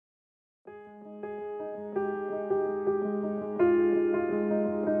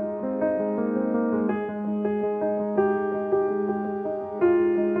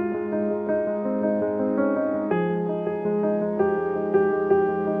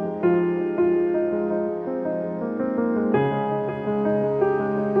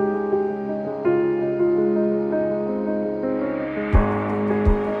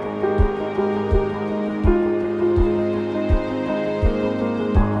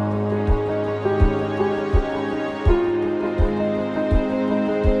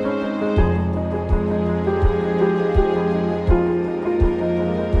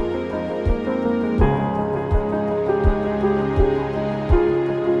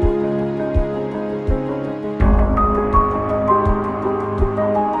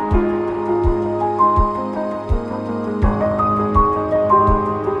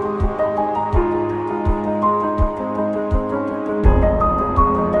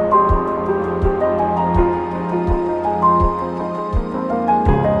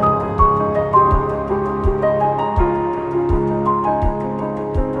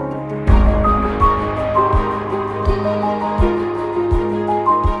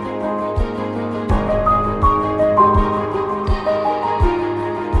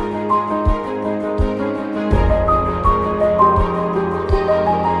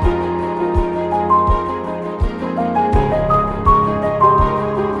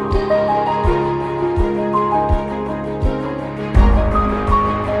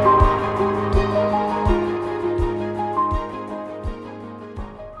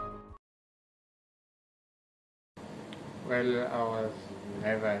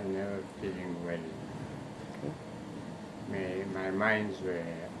never feeling well. My minds were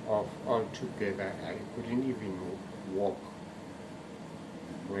off altogether. I couldn't even walk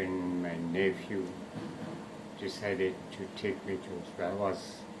when my nephew decided to take me to hospital. I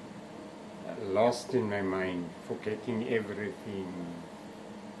was lost in my mind, forgetting everything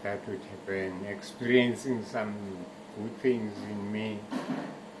that would happen, experiencing some good things in me,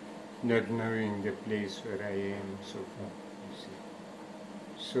 not knowing the place where I am, so far, you see.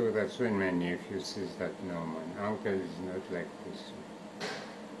 So that's when my nephew says that, no, my uncle is not like this.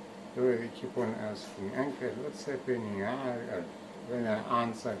 So they keep on asking, uncle, what's happening? When I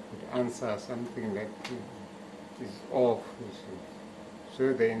could answer something that is off, you see.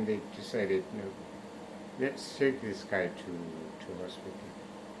 So then they decided, no, let's take this guy to hospital,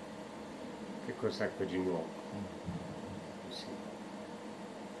 because I couldn't walk, you see.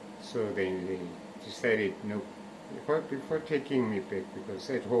 So then they decided, no, before taking me back, because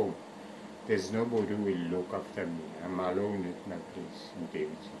at home, there's nobody who will look after me. I'm alone at my place in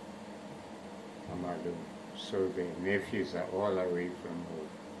Davidson. I'm alone. So the nephews are all away from home.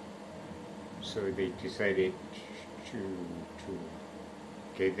 So they decided to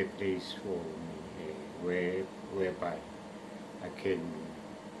get a place for me whereby I can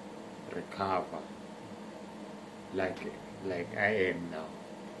recover like I am now.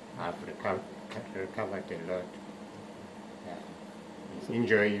 I've recovered a lot.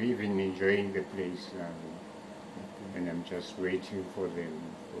 Even enjoying the place now. And I'm just waiting for them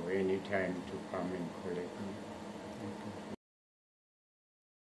for any time to come and collect me.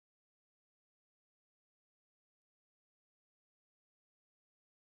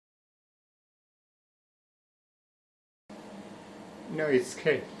 No, it's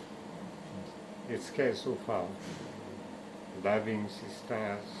care. It's care so far. Loving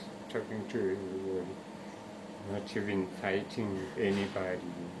sisters, talking to everybody, not even fighting with anybody,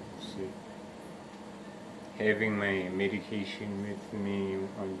 you see. Having my medication with me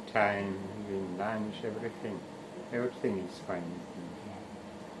on time, having lunch, everything. Everything is fine with me.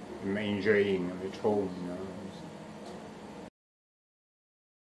 I'm enjoying, I'm at home now.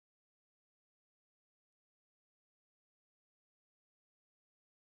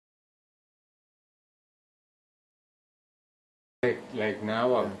 Like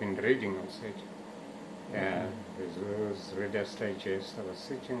now I've been reading outside. Yeah, there's those Reader's Digest. I was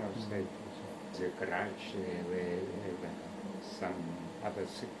sitting outside. There's a garage where some other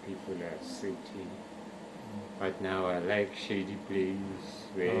sick people are sitting. But now I like shady place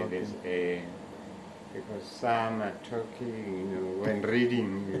where there's air. Because some are talking, you know, when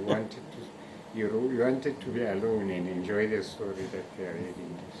reading, you wanted to be alone and enjoy the story that you're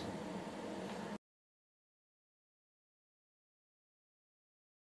reading.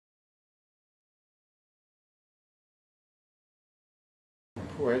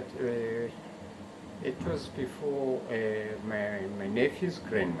 It was before my nephew's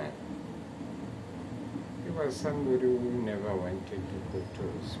grandmother. He was somebody who never wanted to go to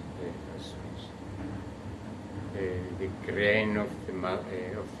his hospital. The grand of the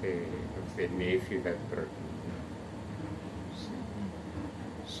nephew that brought me.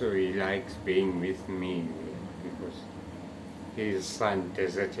 So he likes being with me because his son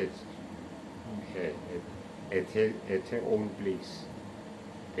deserted at her own place.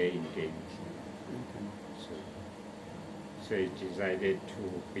 They intend. So he decided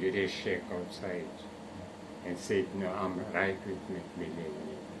to build a shack outside and said, no, I'm right with Mcmillan.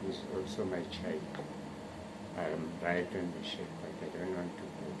 He's also my child. I'm right on the shack, but I don't want to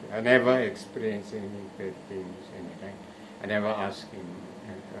go to. I never experienced any bad things, anything. I never asked him,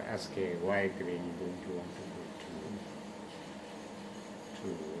 why Granny don't you want to go to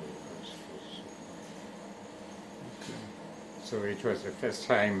hospital? So it was the first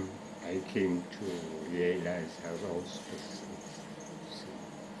time I came to realize how hospice is.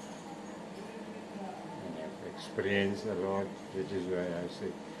 And I've experienced a lot. That is why I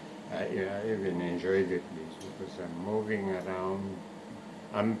said I even enjoy the place because I'm moving around.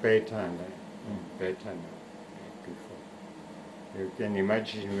 I'm better now than before. You can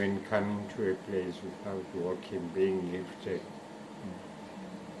imagine when coming to a place without walking, being lifted.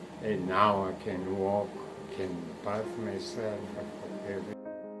 And now I can walk, can bath myself, I've got everything.